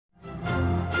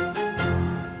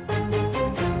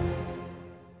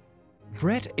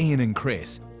Brett, Ian and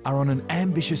Chris are on an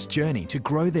ambitious journey to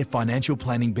grow their financial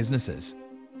planning businesses.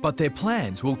 But their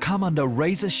plans will come under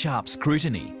razor-sharp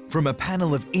scrutiny from a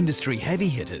panel of industry heavy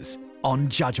hitters on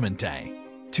Judgement Day.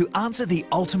 To answer the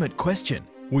ultimate question,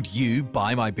 would you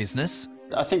buy my business?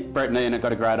 I think Brett and Ian have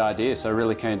got a great idea, so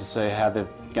really keen to see how they're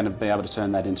going to be able to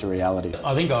turn that into reality.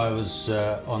 I think I was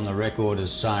on the record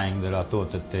as saying that I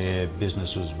thought that their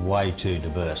business was way too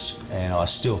diverse, and I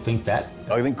still think that.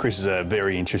 I think Chris is a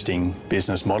very interesting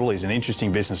business model. He's an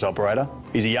interesting business operator.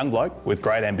 He's a young bloke with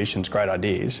great ambitions, great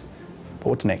ideas. But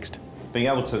what's next? Being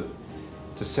able to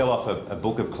sell off a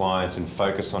book of clients and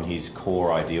focus on his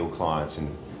core ideal clients and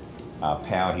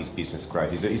power his business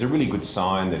growth is a really good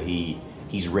sign that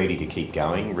he's ready to keep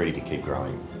going, ready to keep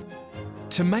growing.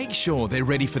 To make sure they're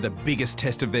ready for the biggest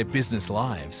test of their business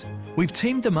lives, we've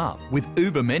teamed them up with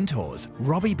Uber mentors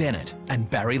Robbie, Bennett and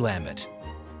Barry Lambert.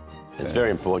 It's very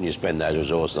important you spend those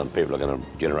resources on people who are going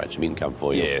to generate some income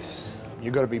for you. Yes.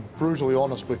 You've got to be brutally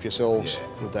honest with yourselves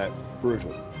with that,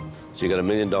 brutal. So you've got $1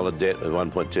 million debt with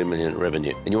 $1.2 million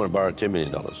revenue, and you want to borrow $2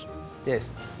 million.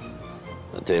 Yes.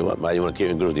 I'll tell you what, mate, you want to keep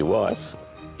in good with your wife.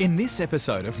 In this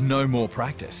episode of No More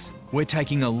Practice, we're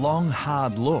taking a long,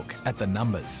 hard look at the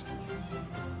numbers.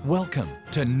 Welcome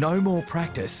to No More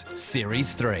Practice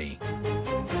Series 3.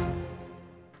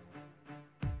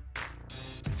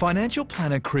 Financial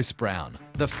planner Chris Brown,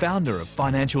 the founder of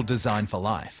Financial Design for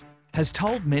Life, has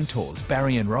told mentors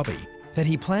Barry and Robbie that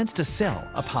he plans to sell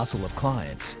a parcel of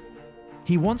clients.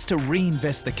 He wants to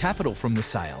reinvest the capital from the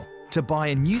sale to buy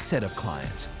a new set of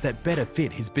clients that better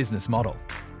fit his business model.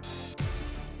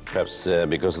 Perhaps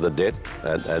because of the debt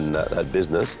and that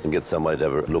business, and get somebody to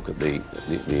have a look at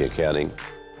the accounting.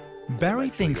 Barry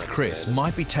thinks Chris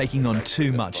might be taking on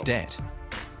too much debt.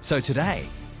 So today,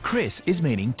 Chris is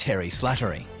meeting Terry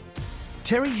Slattery.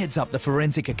 Terry heads up the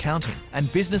forensic accounting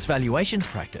and business valuations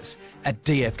practice at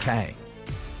DFK.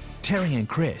 Terry and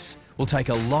Chris will take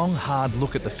a long, hard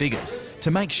look at the figures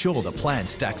to make sure the plan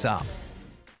stacks up.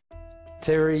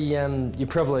 Terry, you're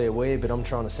probably aware, but I'm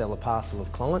trying to sell a parcel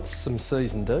of clients, some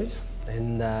C's and D's,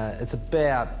 and it's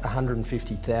about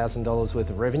 $150,000 worth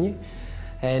of revenue.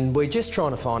 And we're just trying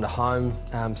to find a home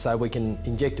so we can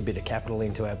inject a bit of capital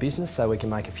into our business so we can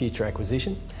make a future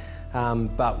acquisition.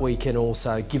 But we can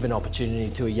also give an opportunity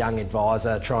to a young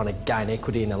advisor trying to gain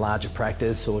equity in a larger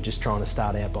practice or just trying to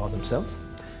start out by themselves.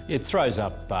 It throws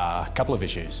up a couple of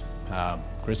issues,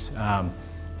 Chris.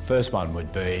 First one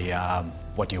would be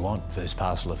what do you want for this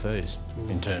parcel of fees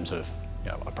in terms of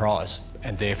a price,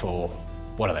 and therefore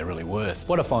what are they really worth?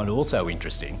 What I find also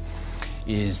interesting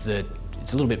is that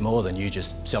it's a little bit more than you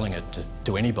just selling it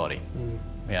to anybody.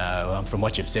 From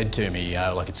what you've said to me,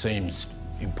 like it seems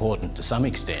important to some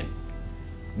extent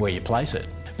where you place it.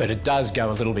 But it does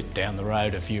go a little bit down the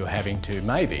road of you having to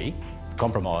maybe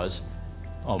compromise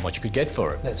on what you could get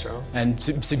for it. That's right. And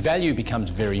so value becomes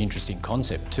a very interesting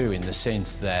concept too, in the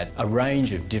sense that a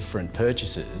range of different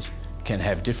purchases can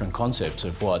have different concepts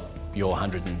of what your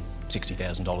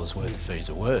 $160,000 worth of fees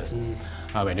are worth.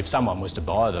 I mean, if someone was to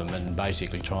buy them and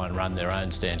basically try and run their own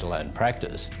standalone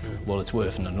practice, well, it's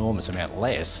worth an enormous amount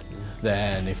less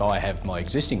than if I have my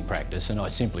existing practice and I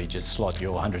simply just slot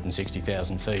your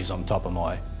 $160,000 fees on top of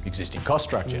my existing cost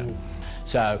structure.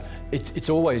 So it's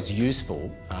always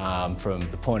useful from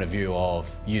the point of view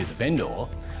of you, the vendor,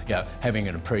 having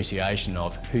an appreciation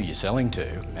of who you're selling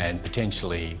to and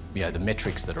potentially the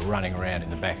metrics that are running around in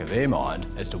the back of their mind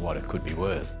as to what it could be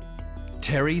worth.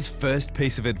 Terry's first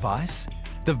piece of advice: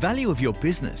 the value of your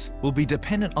business will be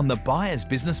dependent on the buyer's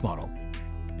business model.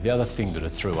 The other thing that it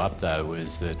threw up though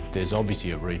was that there's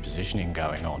obviously a repositioning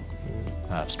going on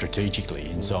strategically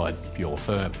inside your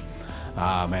firm.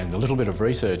 And the little bit of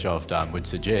research I've done would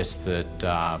suggest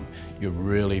that you're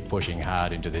really pushing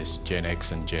hard into this Gen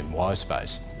X and Gen Y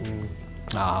space.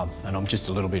 And I'm just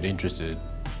a little bit interested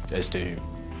as to...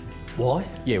 Why?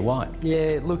 Yeah, why?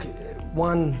 Yeah, look,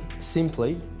 one,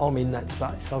 simply, I'm in that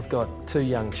space. I've got 2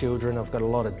 young children, I've got a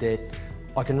lot of debt.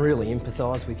 I can really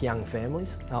empathise with young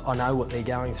families. I know what they're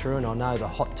going through and I know the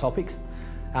hot topics.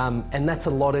 And that's a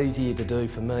lot easier to do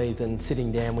for me than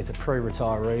sitting down with a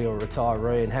pre-retiree or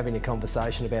retiree and having a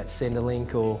conversation about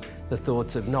Centrelink or the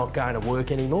thoughts of not going to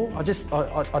work anymore.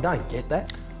 I don't get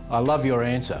that. I love your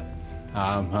answer,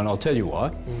 and I'll tell you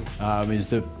why. Is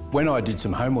that when I did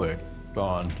some homework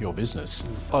on your business,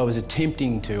 I was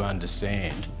attempting to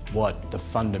understand what the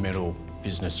fundamental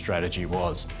business strategy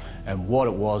was and what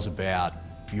it was about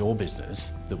your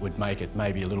business that would make it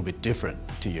maybe a little bit different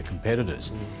to your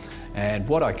competitors. And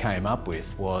what I came up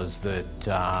with was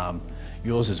that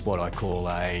yours is what I call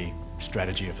a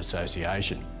strategy of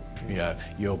association.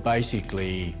 You're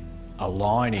basically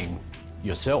aligning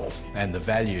yourself and the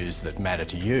values that matter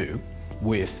to you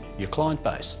with your client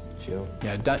base. Sure. You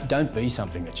know, don't be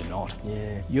something that you're not.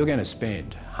 Yeah. You're going to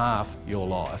spend half your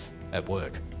life at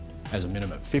work as a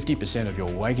minimum. 50% of your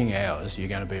waking hours you're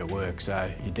going to be at work,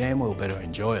 so you damn well better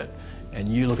enjoy it. And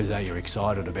you look as though you're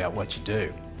excited about what you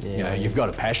do. Yeah. You know, you've got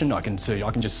a passion. I can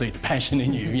just see the passion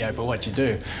in you, you know, for what you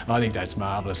do. I think that's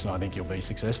marvellous, and I think you'll be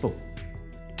successful.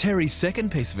 Terry's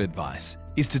second piece of advice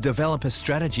is to develop a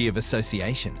strategy of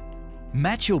association.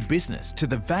 Match your business to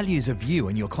the values of you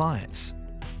and your clients.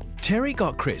 Terry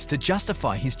got Chris to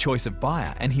justify his choice of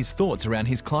buyer and his thoughts around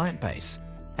his client base,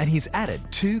 and he's added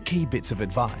 2 key bits of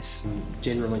advice.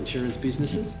 General insurance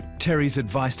businesses. Terry's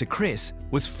advice to Chris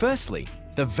was, firstly,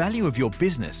 the value of your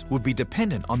business would be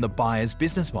dependent on the buyer's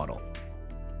business model.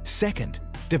 Second,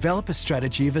 develop a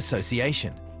strategy of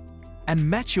association and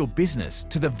match your business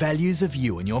to the values of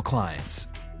you and your clients.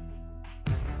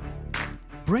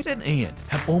 Brett and Ian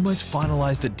have almost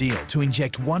finalised a deal to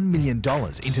inject $1 million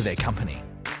into their company.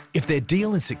 If their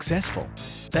deal is successful,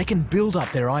 they can build up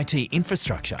their IT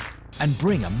infrastructure and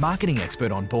bring a marketing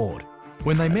expert on board.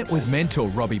 When they met with mentor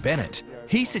Robbie Bennett,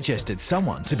 he suggested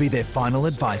someone to be their final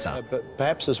advisor. But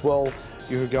perhaps as well,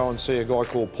 you could go and see a guy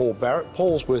called Paul Barrett.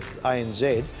 Paul's with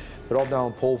ANZ, but I've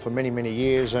known Paul for many, many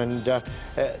years, and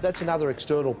that's another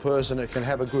external person that can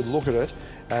have a good look at it.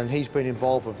 And he's been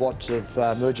involved with lots of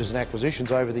mergers and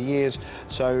acquisitions over the years,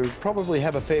 so probably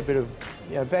have a fair bit of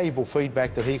valuable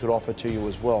feedback that he could offer to you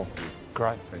as well.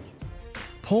 Great, thank you.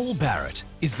 Paul Barrett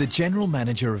is the General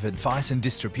Manager of Advice and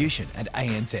Distribution at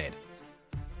ANZ.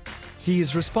 He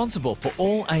is responsible for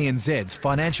all ANZ's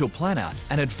financial planner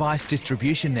and advice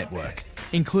distribution network,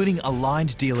 including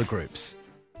aligned dealer groups.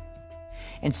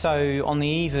 And so on the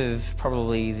eve of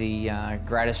probably the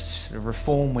greatest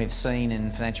reform we've seen in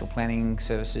financial planning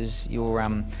services, you're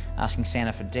asking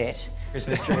Santa for debt.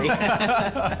 Christmas tree.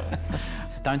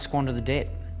 Don't squander the debt.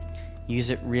 Use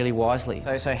it really wisely.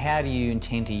 So how do you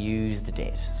intend to use the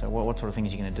debt? So what sort of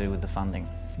things are you going to do with the funding?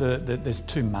 There's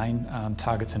 2 main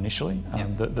targets initially.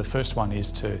 The first one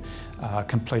is to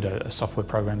complete a software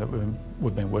program that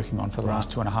we've been working on for the last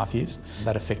 2.5 years.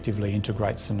 That effectively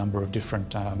integrates a number of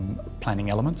different planning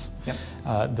elements.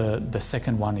 The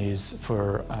second one is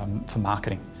for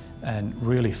marketing, and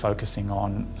really focusing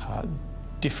on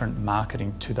different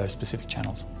marketing to those specific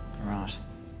channels. Right.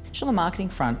 Just on the marketing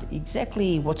front,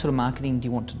 exactly what sort of marketing do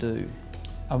you want to do?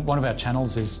 One of our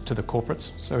channels is to the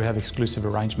corporates, so we have exclusive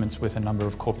arrangements with a number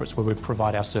of corporates where we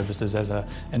provide our services as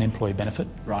an employee benefit.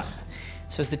 Right.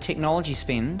 So is the technology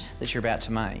spend that you're about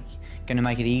to make going to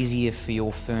make it easier for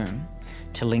your firm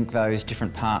to link those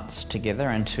different parts together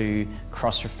and to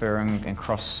cross-refer and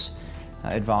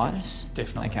cross-advise?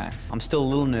 Definitely. Okay. I'm still a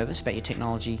little nervous about your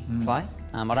technology play.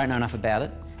 I don't know enough about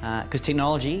it. Because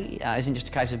technology isn't just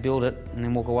a case of build it and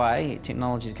then walk away.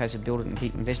 Technology is a case of build it and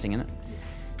keep investing in it.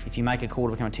 If you make a call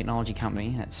to become a technology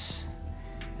company, that's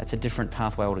a different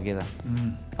pathway altogether.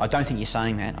 I don't think you're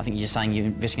saying that. I think you're just saying you're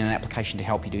investing in an application to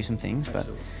help you do some things, but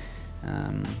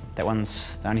that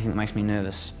one's the only thing that makes me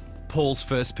nervous. Paul's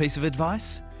first piece of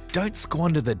advice? Don't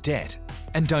squander the debt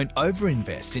and don't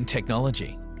overinvest in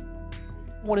technology.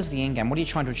 What is the end game? What are you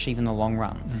trying to achieve in the long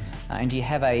run? And do you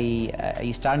have are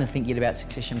you starting to think yet about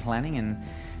succession planning and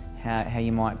how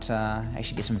you might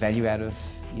actually get some value out of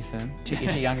your firm?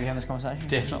 You're too young to have this conversation?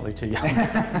 Definitely too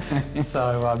young.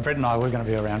 So Brett and I, we're going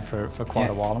to be around for quite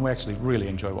a while, and we actually really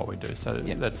enjoy what we do. So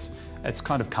it's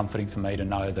kind of comforting for me to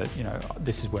know that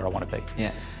this is where I want to be.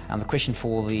 Yeah. The question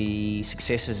for the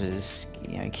successors is,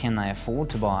 can they afford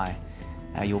to buy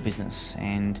your business,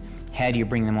 and how do you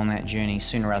bring them on that journey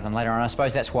sooner rather than later? And I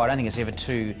suppose that's why I don't think it's ever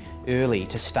too early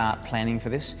to start planning for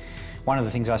this. One of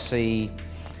the things I see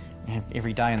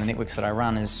every day in the networks that I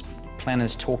run is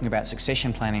planners talking about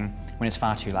succession planning when it's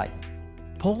far too late.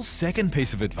 Paul's second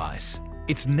piece of advice: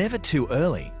 it's never too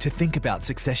early to think about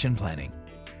succession planning.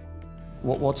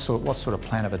 What sort of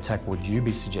plan of attack would you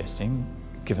be suggesting,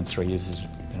 given 3 years is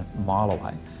a mile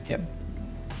away? Yep.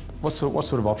 What sort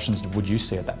of options would you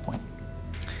see at that point?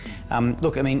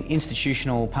 Look, I mean,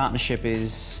 institutional partnership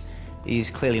is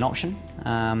clearly an option,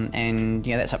 and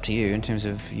that's up to you in terms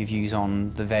of your views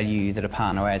on the value that a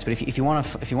partner adds. But if you want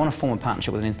to form a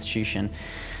partnership with an institution,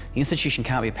 the institution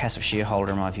can't be a passive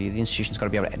shareholder, in my view. The institution's got to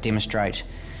be able to demonstrate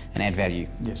and add value.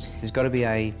 Yes. There's got to be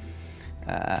a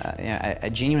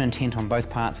genuine intent on both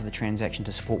parts of the transaction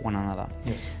to support one another.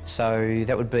 Yes. So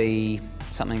that would be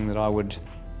something that I would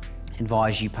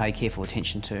advise you pay careful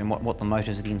attention to, and what the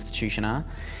motives of the institution are.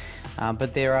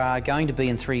 But there are going to be,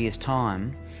 in 3 years'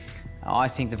 time, I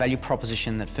think the value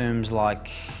proposition that firms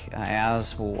like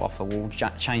ours will offer will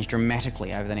change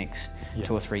dramatically over the next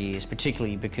 2 or 3 years,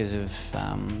 particularly because of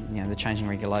the changing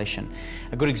regulation.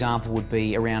 A good example would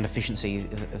be around efficiency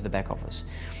of the back office.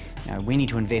 We need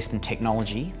to invest in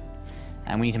technology,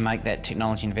 and we need to make that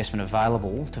technology investment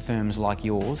available to firms like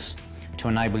yours to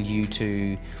enable you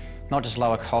to not just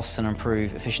lower costs and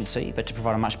improve efficiency, but to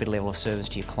provide a much better level of service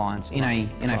to your clients in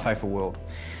a FOFA world.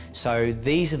 So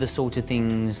these are the sorts of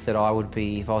things that I would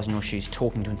be, if I was in your shoes,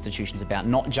 talking to institutions about,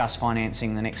 not just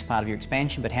financing the next part of your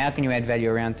expansion, but how can you add value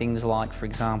around things like, for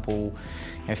example,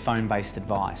 phone-based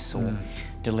advice or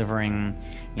delivering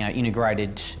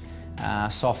integrated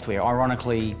software.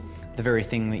 Ironically, the very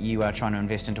thing that you are trying to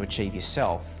invest in to achieve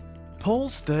yourself.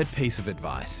 Paul's third piece of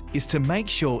advice is to make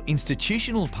sure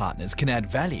institutional partners can add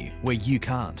value where you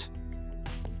can't.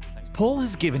 Paul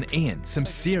has given Ian some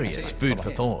serious food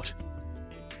for thought.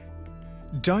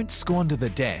 Don't squander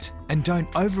the debt and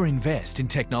don't overinvest in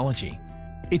technology.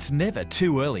 It's never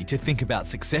too early to think about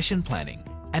succession planning,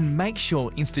 and make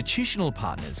sure institutional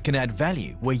partners can add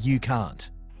value where you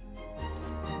can't.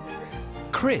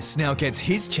 Chris now gets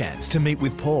his chance to meet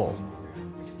with Paul.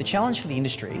 The challenge for the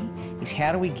industry is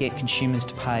how do we get consumers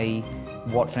to pay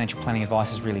what financial planning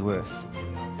advice is really worth?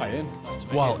 Hi Ian. Nice to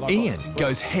meet you. While Ian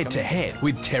goes head-to-head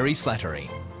with Terry Slattery.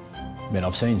 I mean,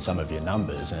 I've seen some of your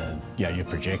numbers and your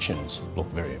projections look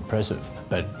very impressive,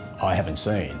 but I haven't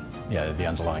seen the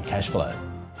underlying cash flow.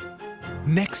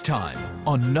 Next time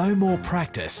on No More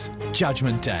Practice,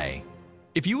 Judgment Day.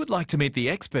 If you would like to meet the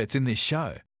experts in this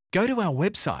show, go to our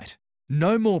website,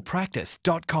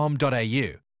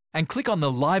 nomorepractice.com.au, and click on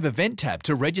the Live Event tab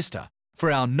to register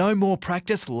for our No More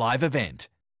Practice live event.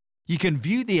 You can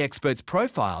view the experts'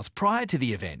 profiles prior to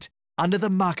the event under the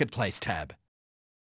Marketplace tab.